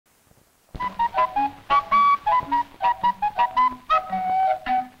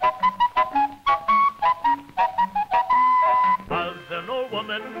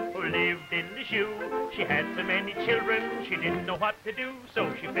she didn't know what to do, so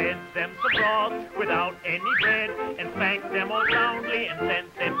she fed them some broth without any bread, and spanked them all soundly and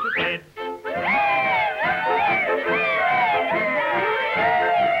sent them to bed.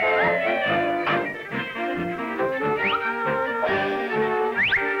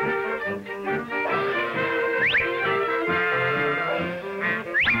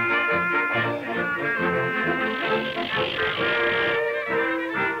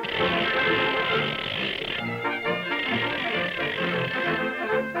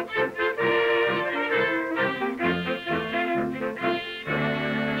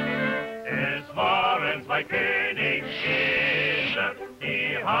 My König Kinder,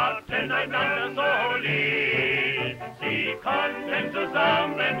 die hatten einander so lieb. Sie konnten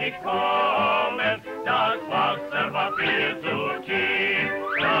zusammen nicht kommen, das Wasser war viel zu tief.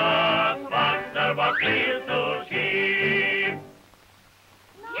 Das Wasser war viel zu tief.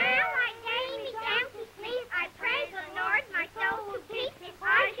 Now I lay me down to sleep, I praise the Lord, my soul to keep. If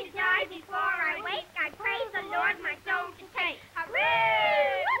I should die before I wake, I praise the Lord, my soul to take. Hooray!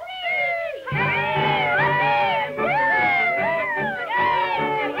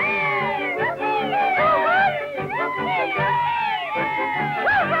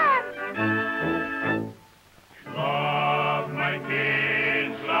 Schlaf, mein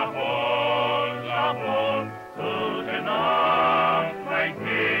Kind, schlaf wohl, gute Nacht, mein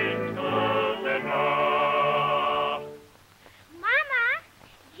Kind, gute Nacht. Mama,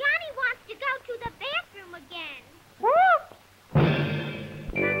 Johnny wants to go to the bathroom again.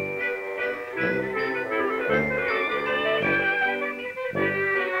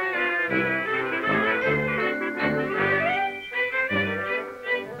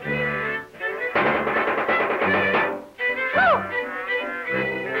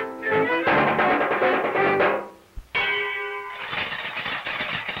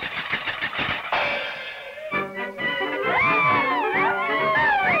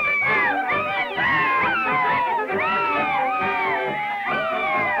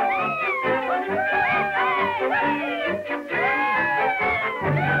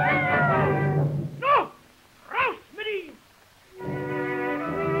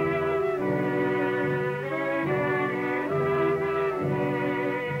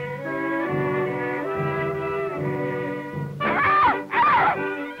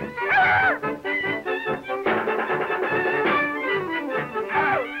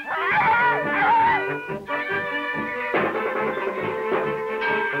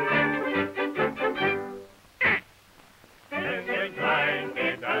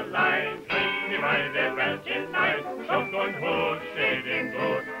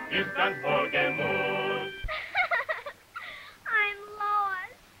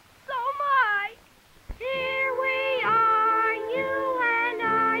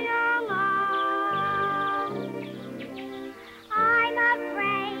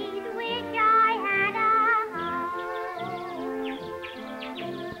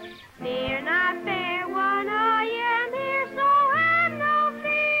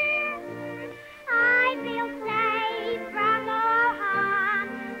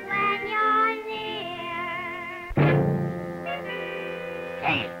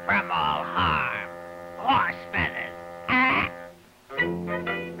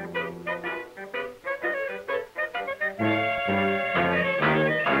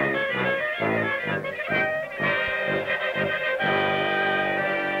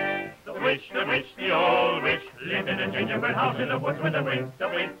 The old witch lived in a gingerbread house in the woods with the wind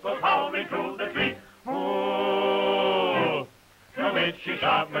was howling through the tree. Ooh, the witch, she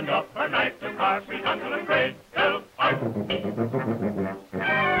sharpened up her knife to carve sweet Hansel and Gretel out.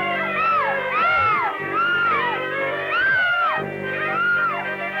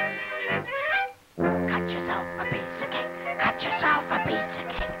 Cut yourself a piece of cake, cut yourself a piece of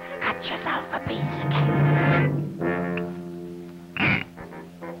cake, cut yourself a piece of cake.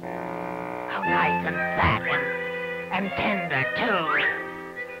 Nice and fat and tender, too.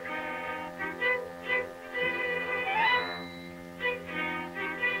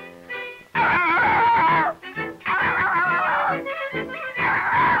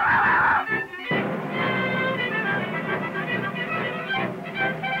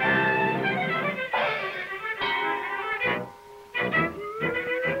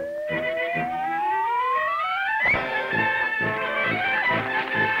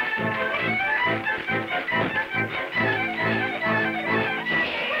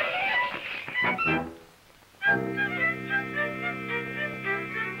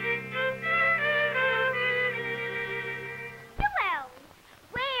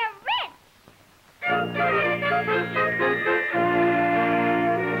 We're rich!